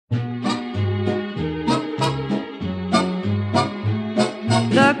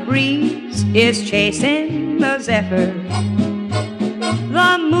breeze is chasing the zephyr.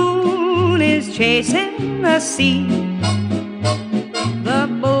 The moon is chasing the sea. The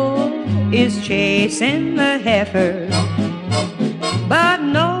bull is chasing the heifer. But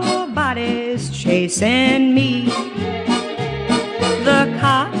nobody's chasing me. The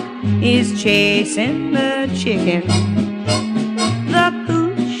cock is chasing the chicken. The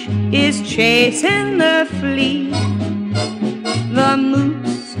pooch is chasing the flea. The moose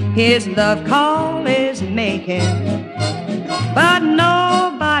his love call is making. But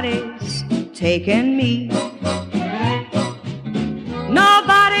nobody's taking me.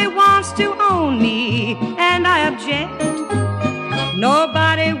 Nobody wants to own me, and I object.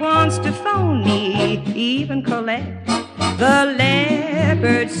 Nobody wants to phone me, even collect. The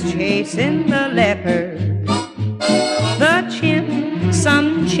leopard's chasing the leopard. The chimp,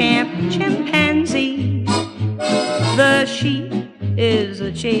 some champ chimpanzee. The sheep is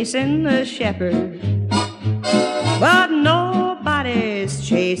chasing the shepherd. But nobody's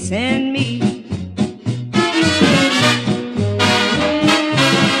chasing me.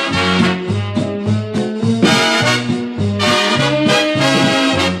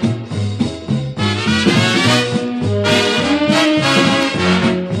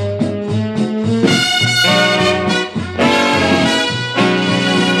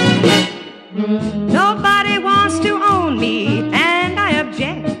 Nobody wants to own me, and I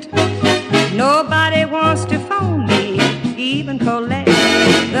object. Nobody wants to phone me, even collect.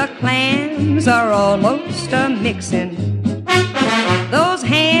 The clams are almost a mixin'. Those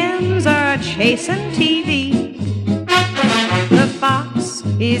hens are chasing TV. The fox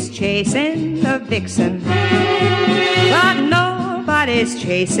is chasing the vixen. But nobody's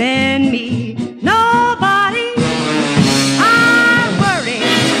chasing me. Nobody. I worry.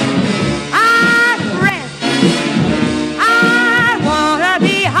 I fret. I wanna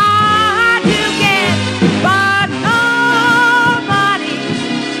be hard to get. But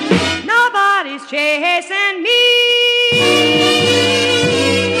nobody's chasing